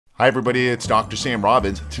Hi everybody, it's Dr. Sam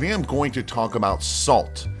Robbins. Today I'm going to talk about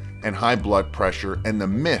salt and high blood pressure and the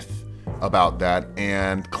myth about that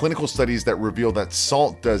and clinical studies that reveal that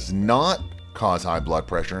salt does not cause high blood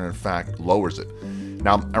pressure and in fact lowers it.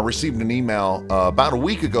 Now, I received an email about a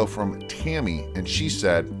week ago from Tammy and she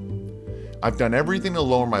said, I've done everything to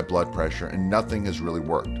lower my blood pressure and nothing has really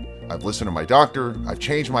worked. I've listened to my doctor, I've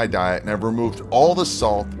changed my diet, and I've removed all the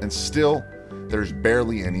salt and still there's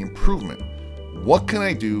barely any improvement. What can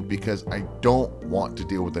I do because I don't want to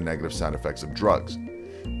deal with the negative side effects of drugs?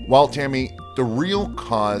 Well, Tammy, the real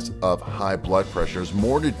cause of high blood pressure is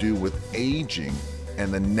more to do with aging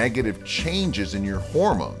and the negative changes in your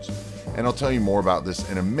hormones. And I'll tell you more about this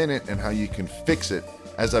in a minute and how you can fix it,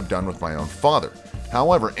 as I've done with my own father.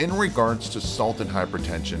 However, in regards to salt and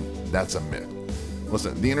hypertension, that's a myth.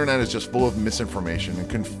 Listen, the internet is just full of misinformation and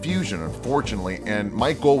confusion, unfortunately, and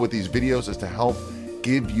my goal with these videos is to help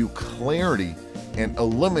give you clarity and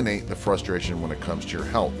eliminate the frustration when it comes to your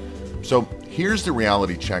health. So here's the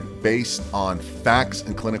reality check based on facts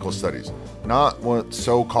and clinical studies, not what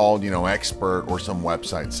so-called, expert or some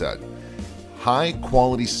website said. High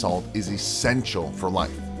quality salt is essential for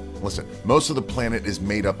life. Listen, most of the planet is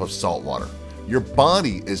made up of salt water. Your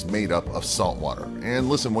body is made up of salt water. And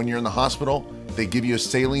listen, when you're in the hospital, they give you a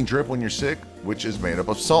saline drip when you're sick, which is made up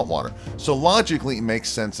of salt water. So logically, it makes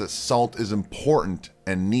sense that salt is important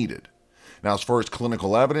and needed. Now, as far as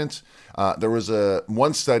clinical evidence, there was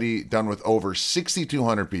one study done with over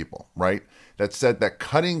 6,200 people, right, that said that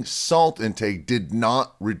cutting salt intake did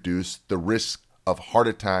not reduce the risk of heart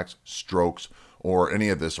attacks, strokes, or any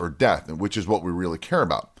of this, or death, which is what we really care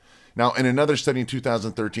about. Now, in another study in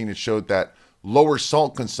 2013, it showed that lower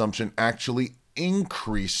salt consumption actually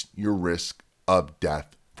increased your risk of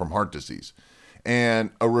death from heart disease. And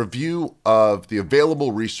a review of the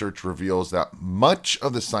available research reveals that much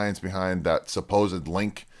of the science behind that supposed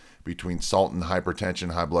link between salt and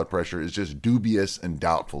hypertension, high blood pressure, is just dubious and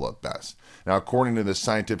doubtful at best. Now, according to the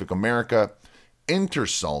Scientific America,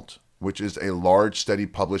 Intersalt, which is a large study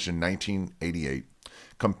published in 1988,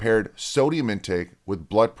 compared sodium intake with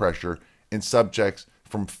blood pressure in subjects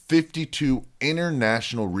from 52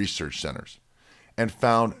 international research centers and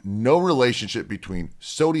found no relationship between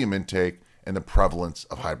sodium intake and the prevalence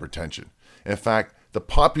of hypertension. In fact, the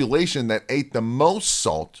population that ate the most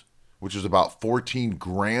salt, which was about 14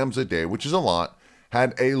 grams a day, which is a lot,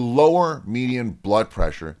 had a lower median blood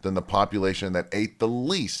pressure than the population that ate the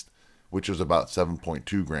least, which was about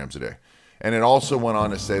 7.2 grams a day. And it also went on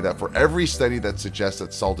to say that for every study that suggests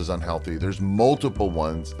that salt is unhealthy, there's multiple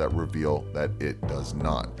ones that reveal that it does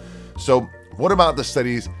not. So what about the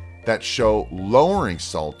studies that show lowering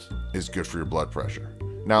salt is good for your blood pressure?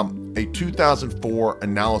 Now, a 2004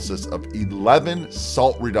 analysis of 11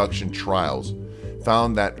 salt reduction trials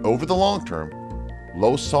found that over the long term,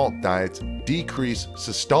 low salt diets decrease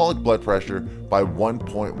systolic blood pressure by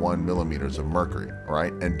 1.1 millimeters of mercury,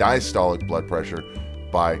 right? And diastolic blood pressure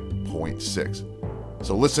by 0.6.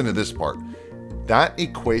 So listen to this part. That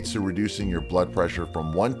equates to reducing your blood pressure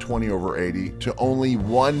from 120/80 to only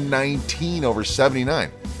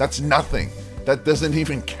 119/79. That's nothing. That doesn't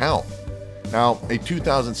even count. Now, a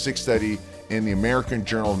 2006 study in the American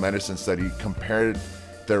Journal of Medicine study compared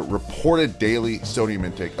the reported daily sodium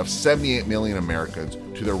intake of 78 million Americans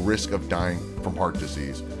to their risk of dying from heart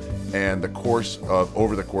disease and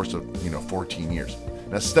over the course of 14 years.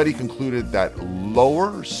 Now, the study concluded that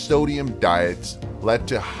lower sodium diets led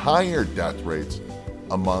to higher death rates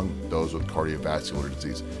among those with cardiovascular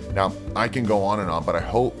disease. Now, I can go on and on, but I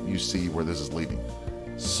hope you see where this is leading.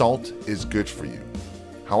 Salt is good for you.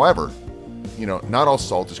 However, not all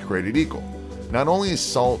salt is created equal. Not only is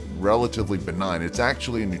salt relatively benign, it's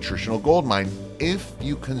actually a nutritional goldmine if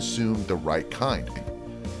you consume the right kind.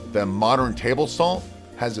 The modern table salt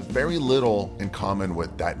has very little in common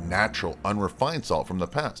with that natural, unrefined salt from the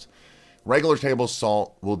past. Regular table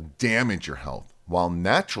salt will damage your health, while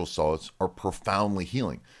natural salts are profoundly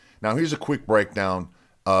healing. Now, here's a quick breakdown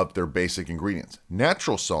of their basic ingredients.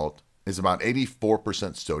 Natural salt is about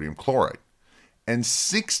 84% sodium chloride and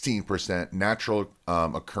 16% natural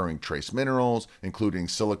occurring trace minerals, including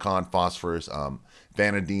silicon, phosphorus,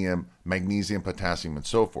 vanadium, magnesium, potassium, and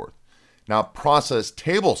so forth. Now, processed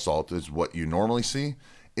table salt is what you normally see,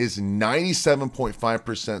 is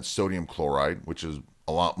 97.5% sodium chloride, which is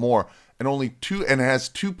a lot more, and has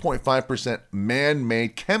 2.5%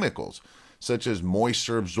 man-made chemicals, such as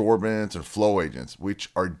moisture absorbents and flow agents, which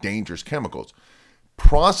are dangerous chemicals.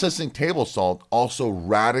 Processing table salt also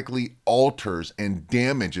radically alters and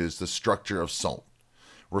damages the structure of salt.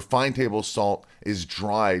 Refined table salt is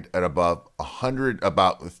dried at about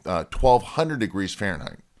 1200 degrees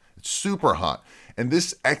Fahrenheit. It's super hot. And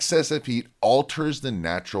this excessive heat alters the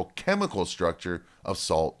natural chemical structure of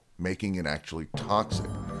salt, making it actually toxic.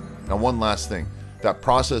 Now, one last thing, that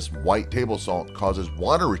processed white table salt causes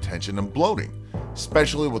water retention and bloating,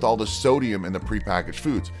 especially with all the sodium in the prepackaged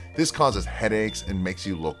foods. This causes headaches and makes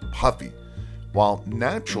you look puffy. While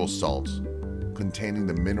natural salts containing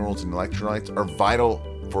the minerals and electrolytes are vital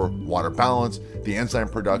for water balance, the enzyme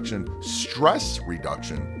production, stress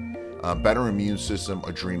reduction, better immune system,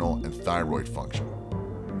 adrenal, and thyroid function.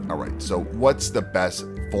 All right, so what's the best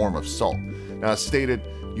form of salt? Now, as stated,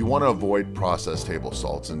 you want to avoid processed table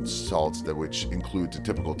salts and salts which include the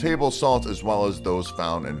typical table salts as well as those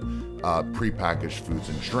found in prepackaged foods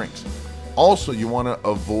and drinks. Also, you want to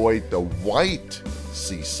avoid the white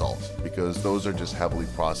sea salt because those are just heavily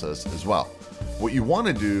processed as well. What you want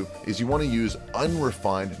to do is you want to use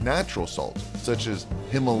unrefined natural salts such as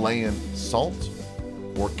Himalayan salt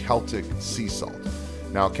or Celtic sea salt.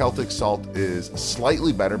 Now, Celtic salt is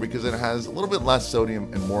slightly better because it has a little bit less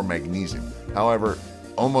sodium and more magnesium. However,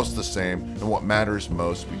 almost the same, and what matters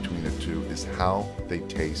most between the two is how they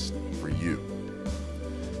taste for you.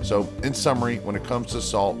 So in summary, when it comes to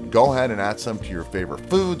salt, go ahead and add some to your favorite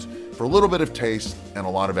foods for a little bit of taste and a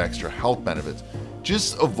lot of extra health benefits.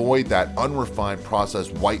 Just avoid that unrefined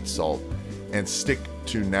processed white salt and stick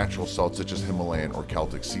to natural salts such as Himalayan or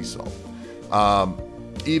Celtic sea salt.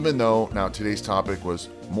 Even though now today's topic was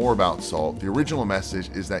more about salt, the original message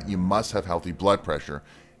is that you must have healthy blood pressure,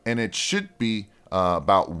 and it should be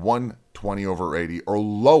about 120/80 or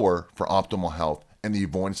lower for optimal health and the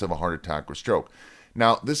avoidance of a heart attack or stroke.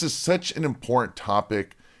 Now, this is such an important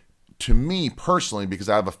topic to me personally because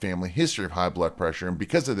I have a family history of high blood pressure, and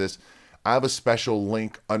because of this, I have a special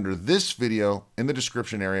link under this video in the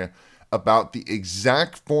description area about the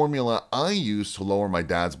exact formula I use to lower my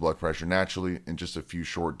dad's blood pressure naturally in just a few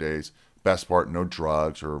short days. Best part, no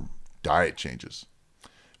drugs or diet changes.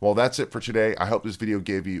 Well, that's it for today. I hope this video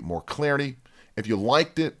gave you more clarity. If you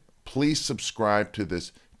liked it, please subscribe to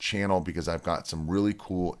this channel because I've got some really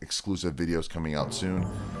cool exclusive videos coming out soon.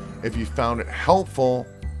 If you found it helpful,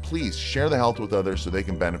 please share the health with others so they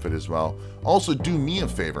can benefit as well. Also, do me a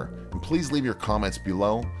favor and please leave your comments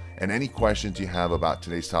below and any questions you have about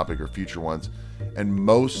today's topic or future ones. And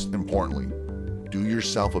most importantly, do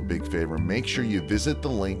yourself a big favor. Make sure you visit the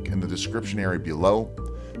link in the description area below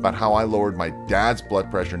about how I lowered my dad's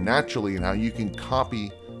blood pressure naturally and how you can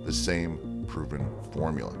copy the same proven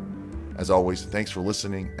formula. As always, thanks for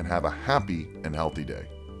listening and have a happy and healthy day.